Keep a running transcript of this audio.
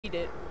He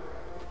did.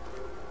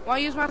 Wanna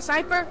use my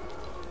sniper?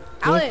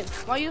 Alan,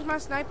 wanna use my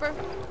sniper?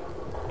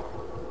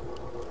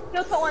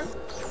 Kill someone.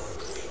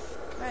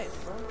 Nice,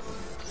 bro.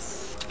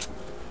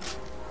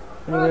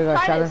 Anybody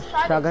got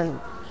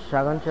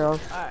shotgun shells?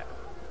 Alright.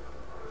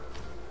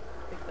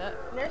 Take that.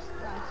 There's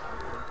nice.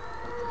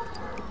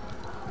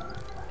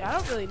 Yeah, I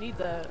don't really need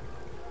that.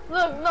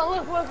 Look, no,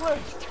 look.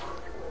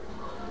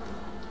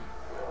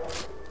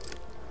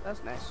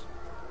 That's nice.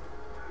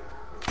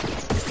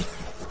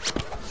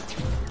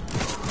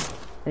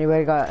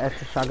 Anybody got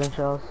extra shotgun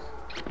shells?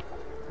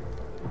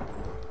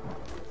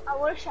 I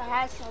wish I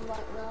had some, but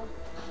no.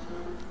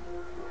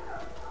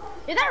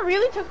 Did that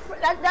really took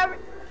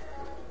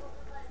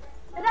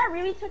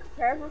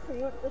forever for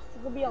you just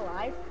to be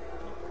alive?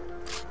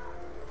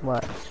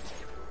 What?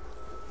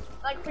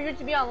 Like for you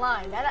to be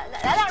online?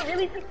 That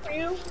really took for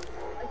you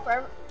like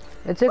forever?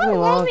 It took me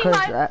long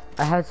because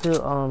I had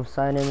to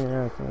sign in and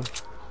everything.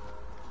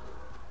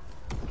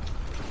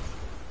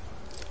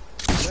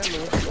 We're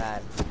losing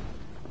bad.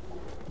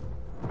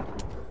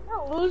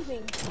 Not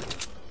losing.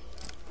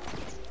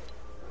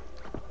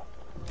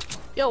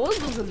 Yo, we're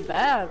losing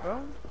bad,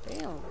 bro.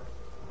 Damn.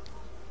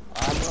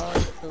 I'm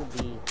going to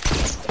be.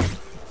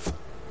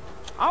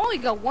 I only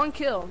got 1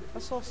 kill.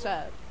 That's so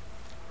sad.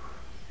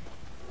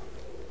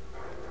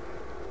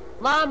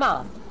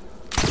 Mama!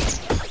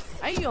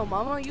 Ain't your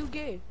mama, you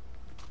gay.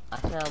 I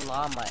said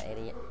llama,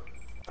 idiot.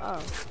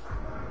 Oh.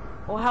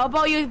 Well, how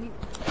about you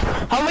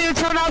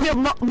turn off your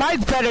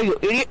mic better, you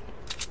idiot?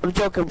 I'm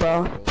joking,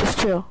 bro. Just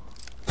chill.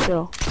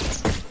 Chill.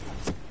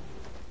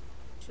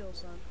 Chill,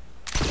 son.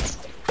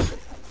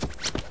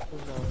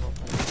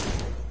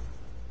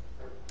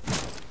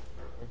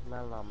 It's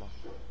my llama.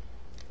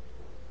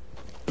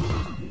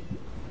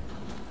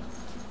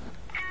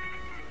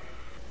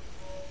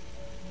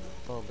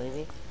 Oh,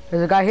 baby.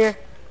 There's a guy here.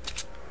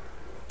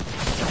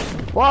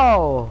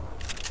 Whoa!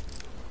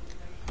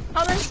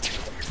 Coming.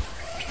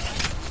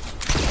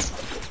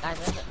 Guys,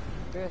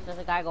 there's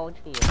a guy going to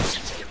you.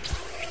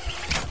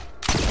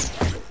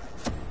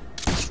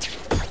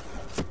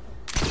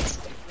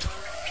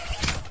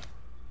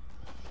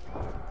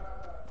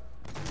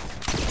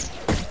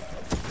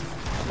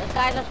 This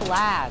guy just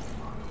lagged.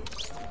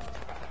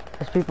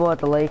 There's people at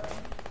the lake.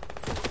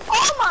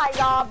 Oh my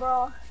god,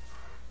 bro.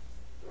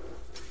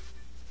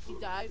 He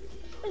died.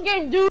 I'm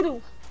getting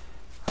doo-doo.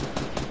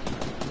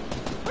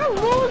 We're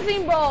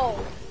losing, bro.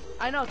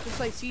 I know, just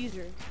like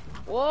Caesar.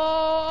 Whoa!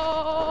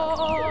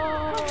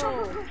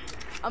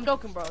 I'm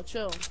joking, bro.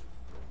 Chill.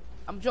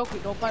 I'm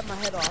joking. Don't bite my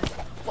head off.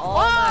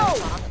 Oh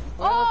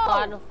Whoa! my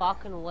god, no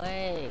fucking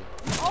way.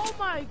 Oh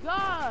my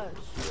gosh!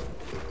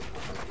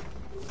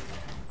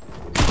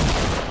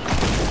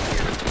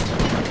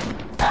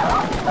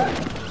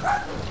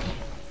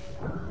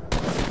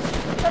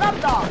 Shut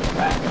up, dog.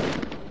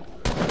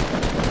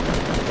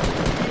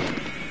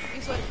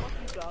 He's like, fuck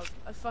you, dog.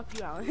 Fuck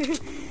you, Alan.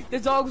 The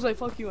dog was like,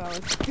 fuck you,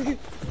 Alan.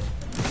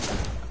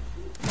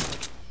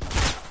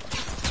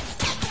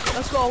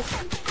 Let's go.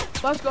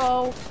 Let's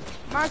go.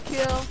 My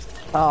kill.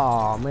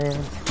 Oh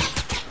man.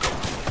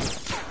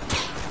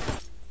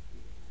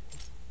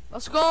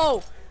 Let's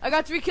go. I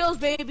got 3 kills,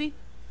 baby.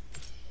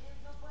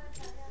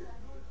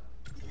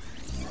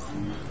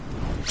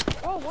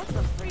 Oh, what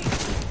the freak?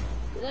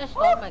 You just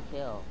stole my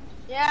kill.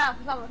 Yeah,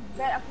 because I'm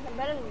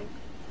better than you.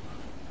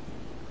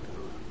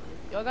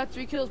 Yo, I got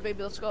 3 kills,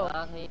 baby. Let's go.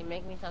 Can you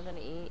make me something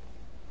to eat?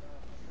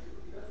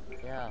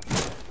 Yeah.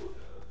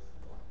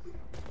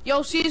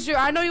 Yo, Caesar,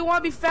 I know you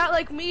want to be fat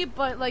like me,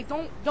 but like,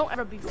 don't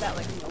ever be fat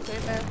like me, okay,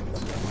 man?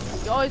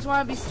 You always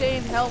want to be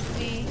staying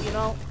healthy, you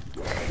know?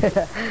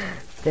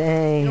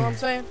 Dang. You know what I'm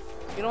saying?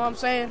 You know what I'm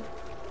saying?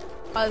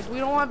 Cause we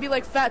don't want to be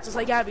like fat, just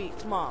like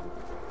Abby's mom.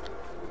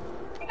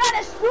 You got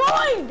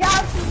destroyed,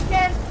 Galaxy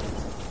skin.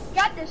 You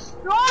got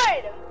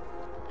destroyed.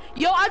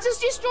 Yo, I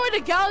just destroyed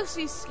a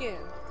Galaxy skin.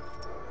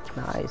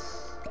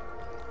 Nice.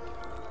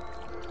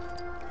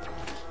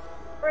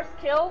 First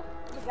kill,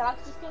 the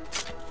Galaxy skin.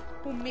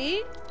 Who,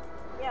 me?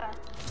 Yeah.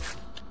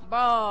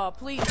 Bah,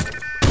 please. Oh,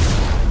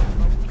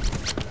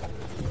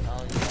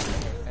 you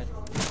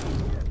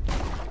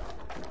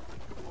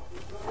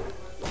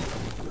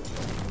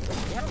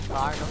got a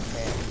card,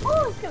 okay. Oh,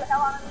 let's get the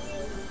hell out of me.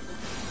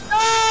 No,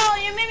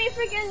 you made me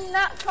freaking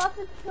not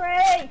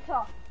concentrate.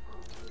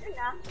 You're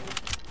not.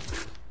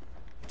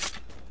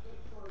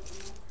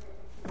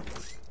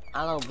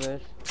 Hello,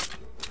 Bruce.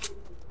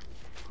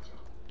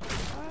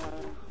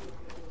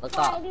 Look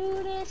Why up.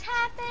 do this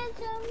happen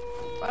to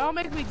me? Why don't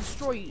make me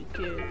destroy you,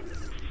 kid?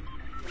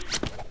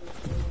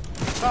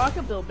 Bro, I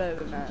can build better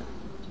than that.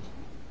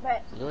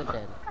 But Do it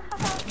then.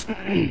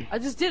 I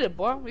just did it,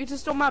 boy. You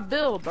just stole my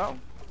build, bro.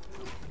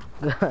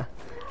 can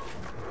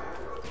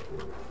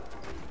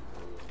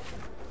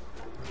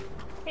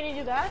you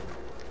do that?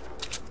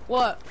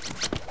 What?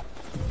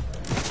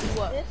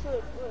 What? This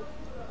look.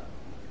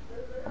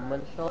 I'm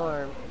in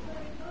storm.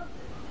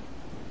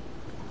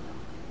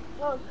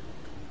 Look.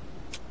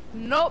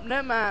 Nope,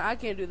 never mind. I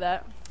can't do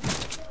that.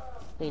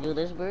 Can you do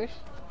this, Bruce?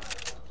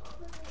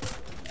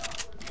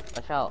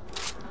 Watch out.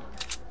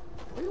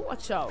 You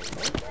watch out.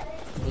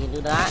 Can you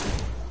do that?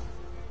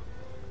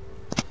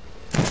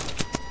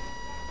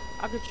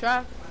 I could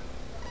try.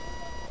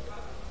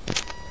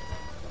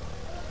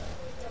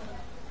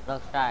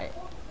 Let's try it.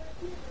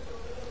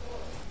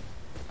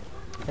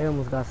 I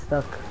almost got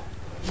stuck.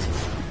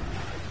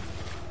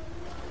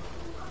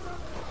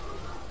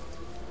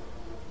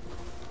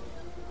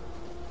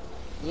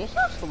 You're so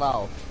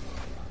slow.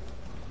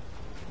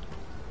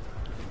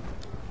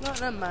 No,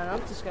 never mind. I'm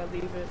just gonna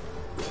leave it.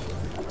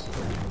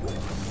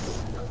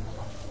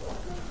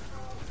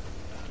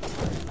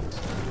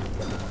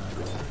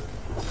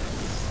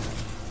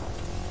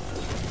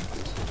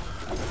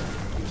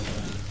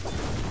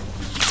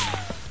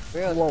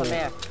 Real, Whoa. come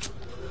here.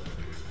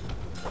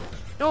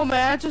 No,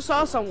 man. I just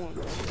saw someone.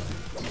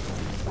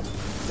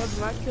 That's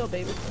my kill,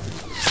 baby.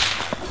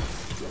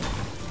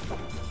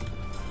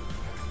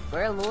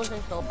 We're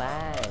losing so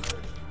bad.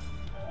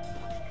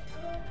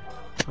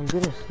 I'm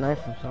getting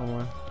sniped from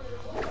somewhere.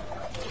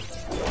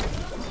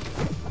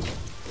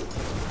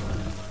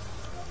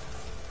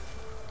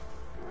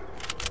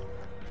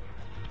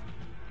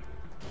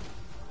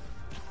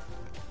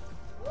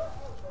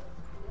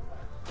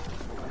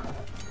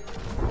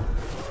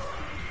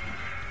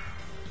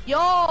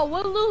 Yo,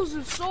 we're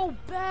losing so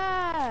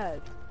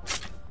bad.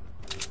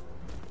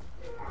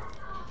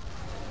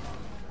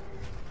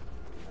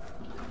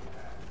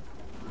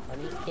 I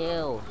need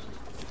kills.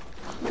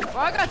 Well,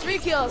 I got 3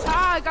 kills.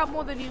 Ha, I got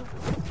more than you.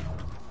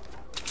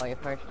 For your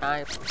first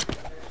time.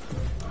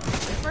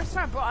 First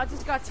time, bro. I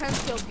just got 10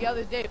 kills the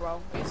other day,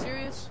 bro. Are you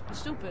serious? You're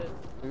stupid.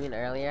 You mean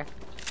earlier?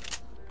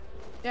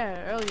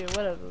 Yeah, earlier,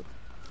 whatever.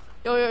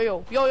 Yo, yo,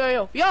 yo, yo, yo,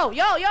 yo, yo, yo,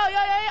 yo, yo, yo,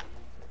 yo.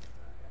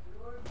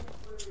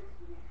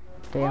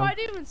 Bro, Damn. I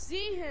didn't even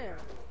see him.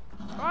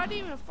 Bro, I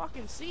didn't even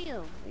fucking see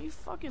him. Are you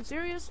fucking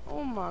serious?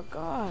 Oh my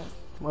god.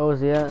 Where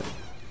was he at?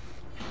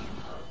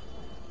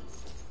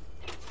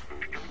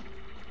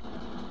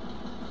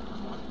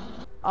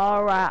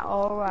 Alright,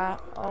 alright,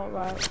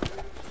 alright.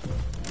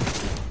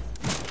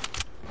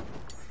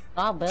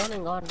 Stop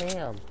building,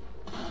 goddamn.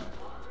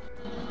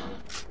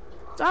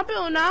 Stop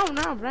it now,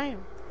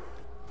 damn.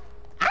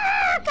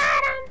 Ah,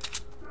 got him!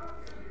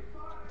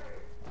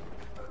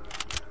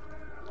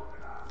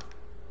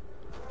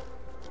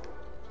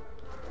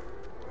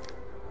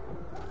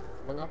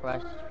 I'm gonna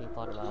rush these people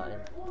on the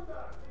mountain.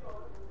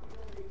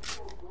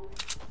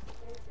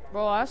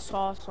 Bro, I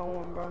saw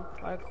someone, bro.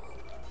 Like,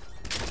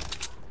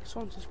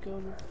 someone just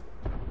killed me.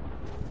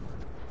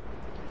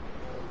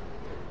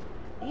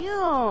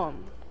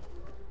 Damn.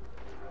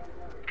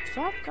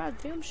 Stop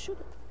goddamn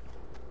shooting.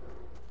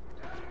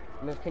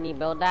 Miss, can you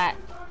build that?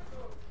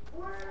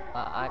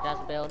 I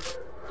just build.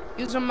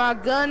 Using my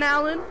gun,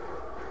 Alan.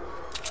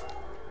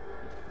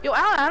 Yo,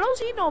 Alan, I don't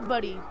see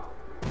nobody.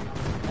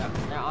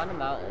 They're on the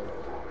mountain.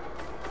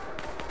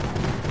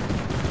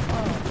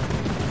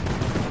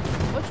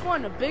 Which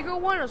one? A bigger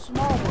one or a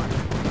small one?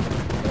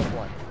 Big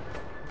one.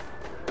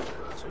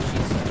 That's what she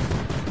says.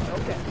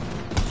 Okay.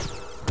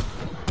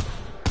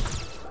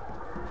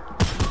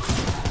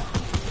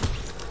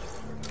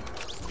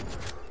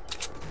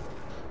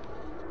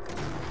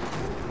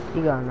 He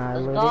got Let's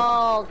annihilated.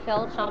 go!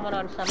 Kill someone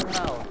on 7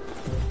 health.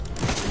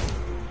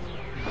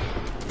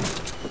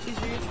 She's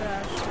really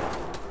trash.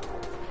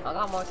 I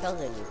got more kills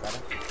than you, brother.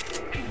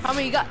 How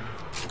many you got?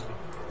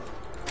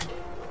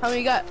 How many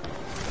you got?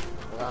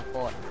 I got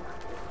 4.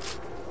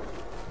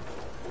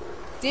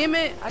 Damn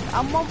it!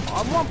 I'm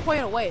 1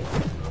 point away.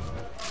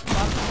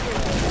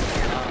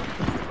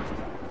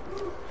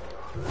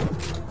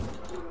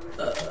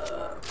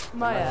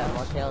 My I got ass.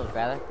 more kills,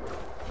 brother.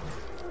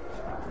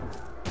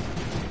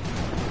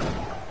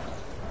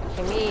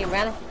 To me,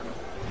 brother.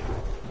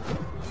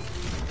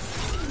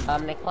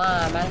 I'm the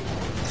climb, man.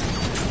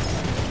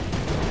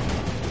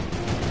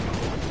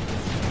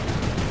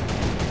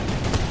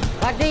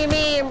 What do you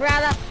mean,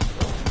 brother?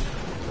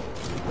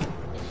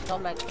 You stole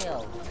my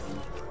kill.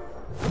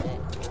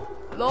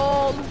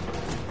 LOL.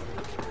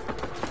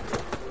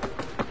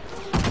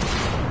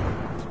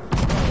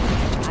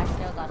 I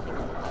still got 6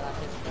 kills. I got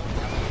 6 kills.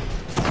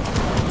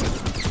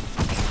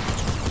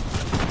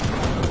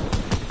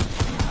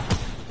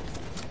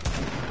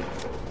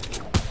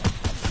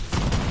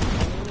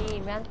 What do you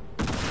mean, man?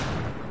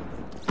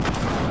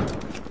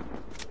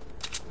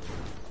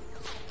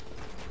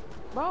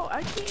 Bro,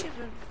 I can't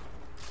even.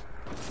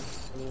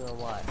 You know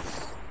what?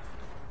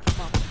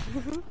 Mom.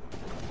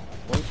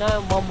 One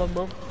time,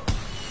 boom.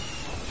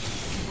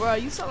 Bro,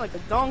 you sound like a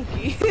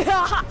donkey. This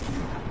guy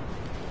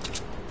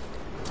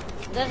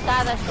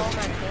that stole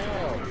my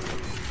kill.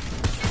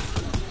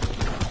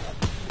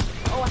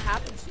 Oh, what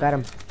happened to you? Got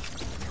him.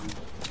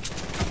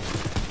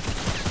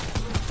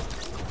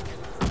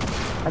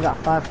 I got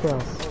 5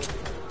 kills. Oh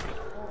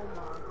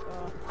my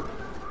god.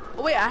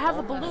 Oh wait, I have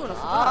a balloon. I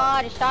forgot.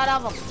 Oh, the shot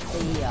of him.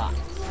 Yeah.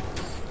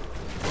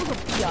 Who's a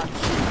biatch?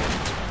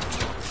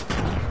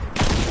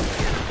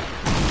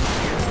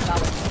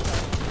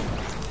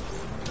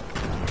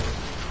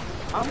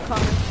 I'm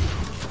coming.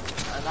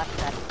 I got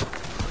that.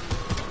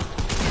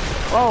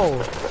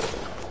 Oh,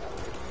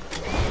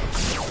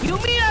 You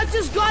mean I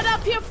just got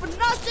up here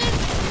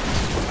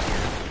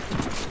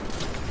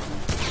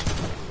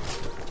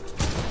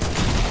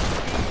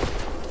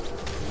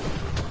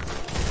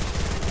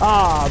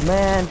Oh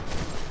man,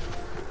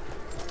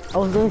 I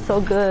was doing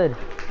so good.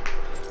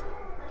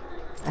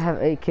 I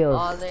have 8 kills.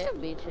 Oh, they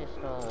beat your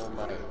stone,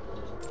 but.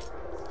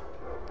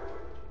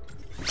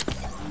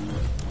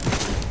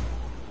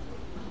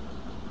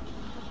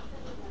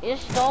 You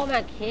stole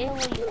my kill,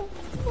 you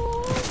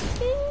fool.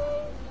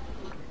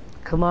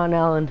 Come on,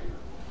 Alan.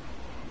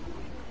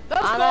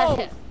 Let's I'm go.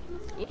 not.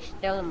 You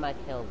stealing my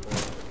kill, bro.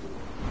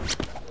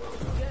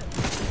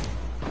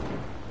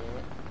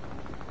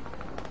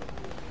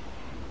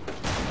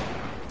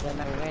 You're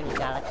my random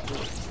galaxy.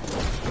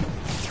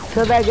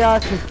 Kill that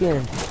galaxy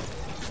skin.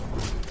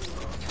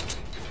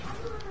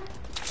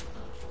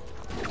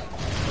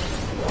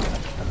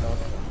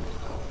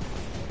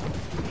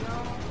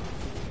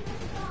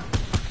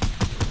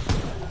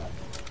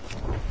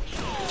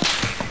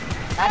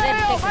 I did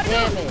 6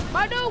 damage.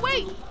 My dude,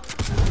 wait.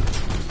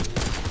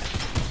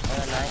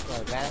 Oh, nice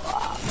one, Granite.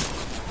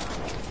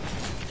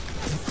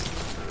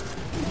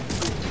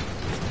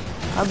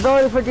 I'm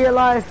going for dear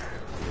life.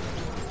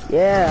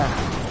 Yeah.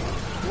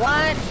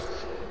 What?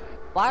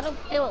 Why do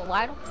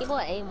people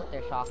aim with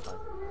their shotgun?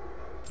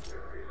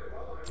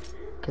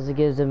 Because it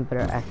gives them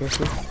better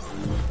accuracy.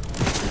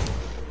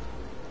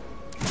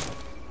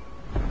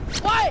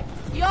 What?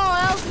 Yo,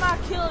 that was my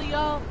kill,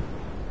 yo.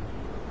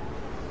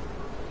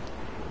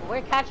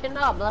 We're catching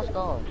up. Let's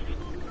go.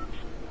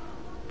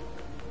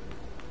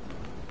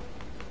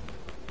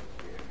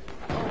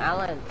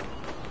 Alan.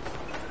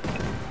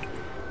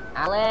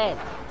 Alan.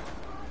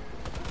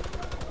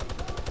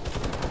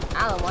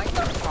 Alan, why are you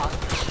talking?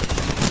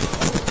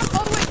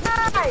 Oh, wait,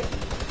 nice!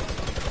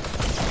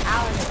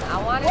 Alan, I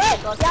wanted to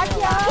go to the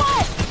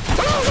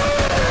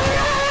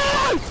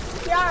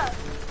Yeah.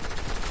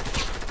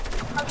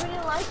 I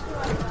really like you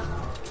right now.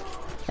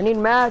 I need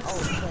mats. Oh,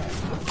 shit.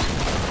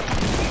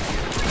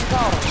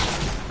 Go.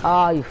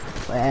 Oh, you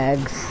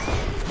fags.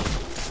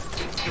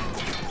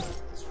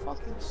 This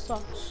fucking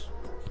sucks.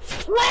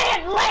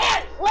 Land,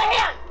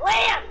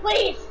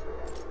 please!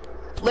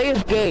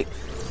 Layers gate.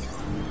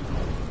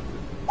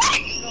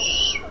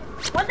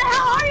 What the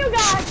hell are you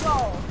guys, bro?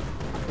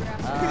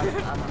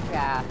 I'm a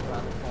crash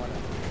around the corner.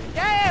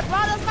 Yeah, bro,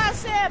 that's my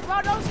shit, bro.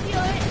 Don't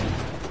steal it.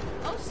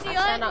 Don't steal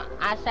it.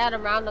 I said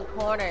around the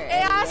corner.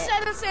 Hey, I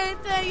said the same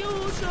thing. You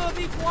should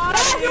be quiet.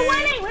 Yes, we're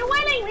winning! We're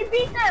winning! We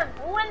beat them!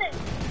 We're winning!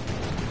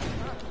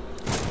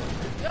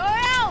 Yo!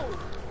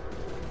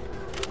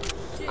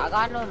 Shit. I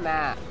got no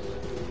map.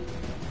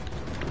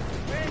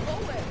 Where they go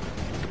with?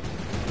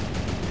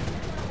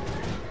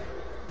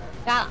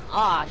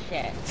 Oh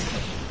shit.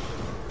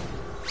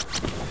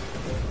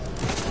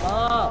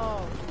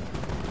 Oh.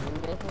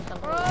 This is something.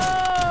 Bro!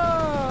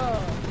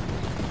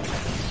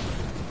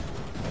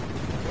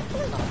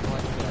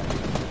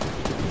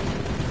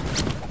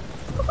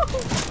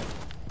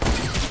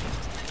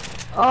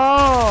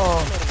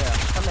 Oh.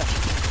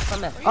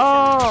 Come here.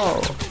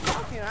 Oh.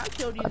 I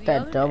killed you Got the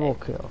other that double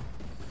day. kill.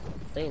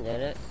 They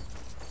did it.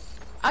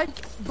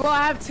 Bro,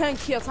 I have 10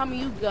 kills. How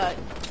many you got?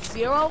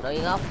 0? No,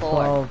 you got 4.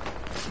 12.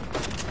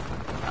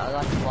 I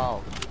got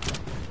 12.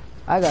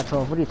 I got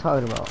 12. What are you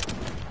talking about?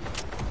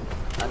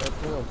 I got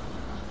 2.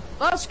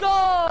 Let's go! I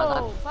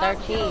got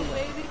 13. Kills,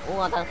 baby. Ooh,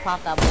 I just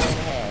popped that boy in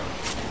the head.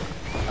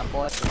 A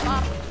 14. I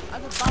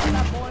just bopped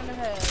that boy in the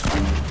head.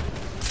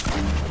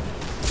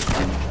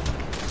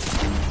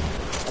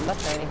 I'm not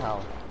training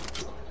health.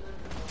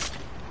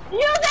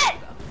 Use it!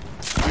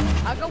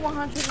 I got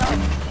 100 now.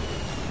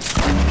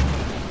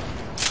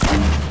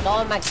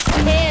 Stole my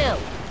kill!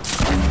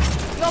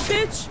 Yo,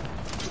 bitch!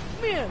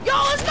 Come here. Yo,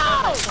 let's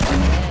go!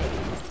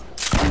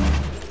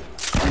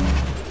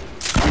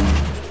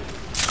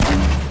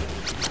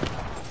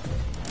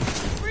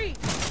 Free.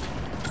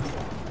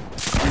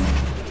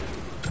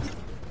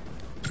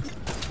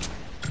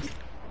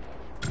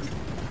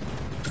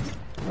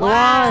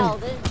 Wow,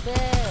 this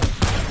bitch.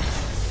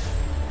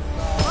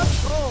 Let's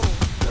go.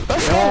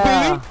 Let's Yeah. go,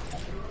 baby.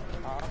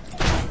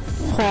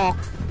 Huh.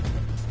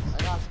 I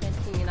got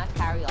 15 and I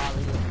carry all of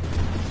you.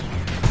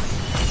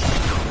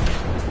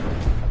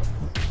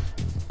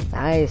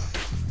 Nice.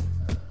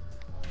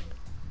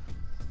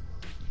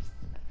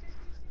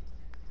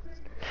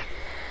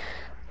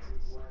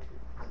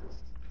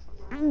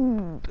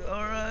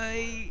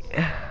 Alright.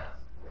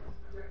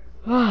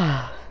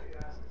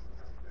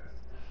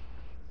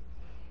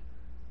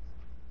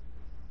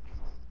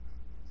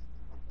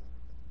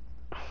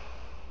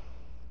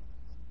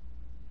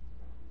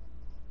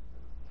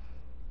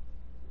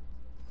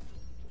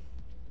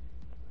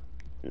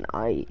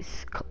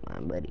 Nice. Come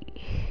on, buddy.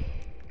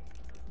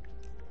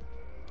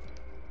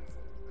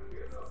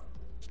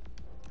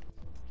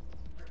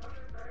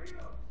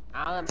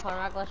 Alan, put on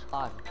regular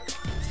squad.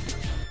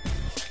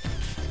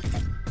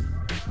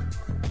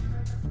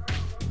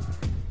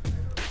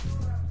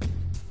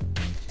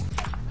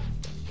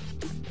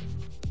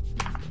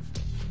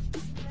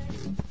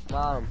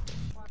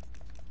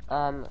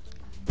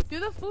 Do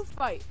the food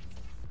fight.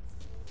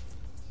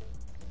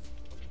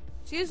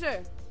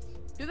 Caesar,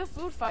 do the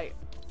food fight.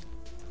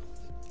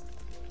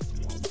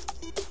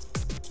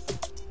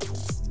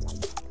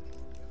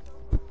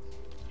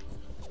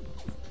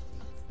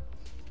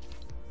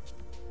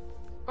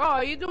 Bro,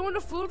 are you doing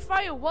a food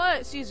fight or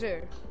what,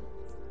 Caesar?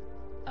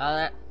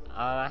 I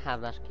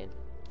have that skin.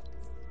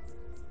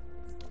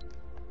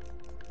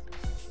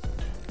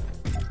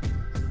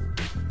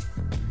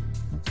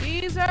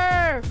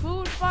 Caesar,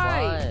 food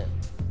fight.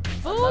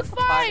 What? Food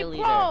fight,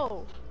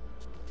 bro.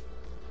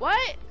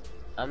 What?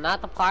 I'm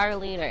not the party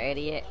leader,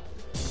 idiot.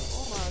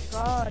 Oh my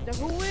god, then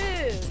who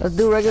is? Let's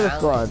do regular Alex.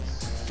 squads.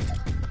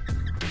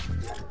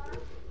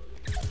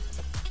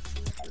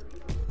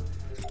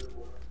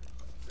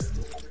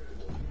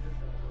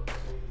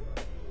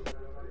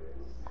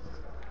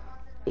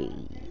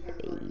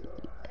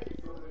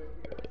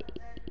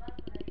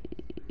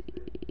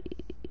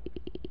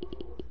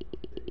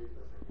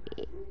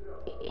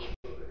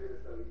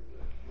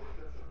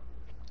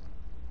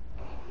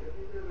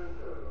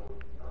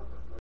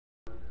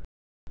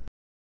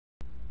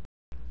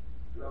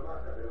 La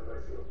marca de la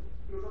traición.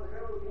 Nos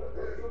atacaron los muertos.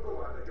 Eres un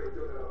cobarde que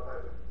huyó de la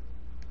batalla.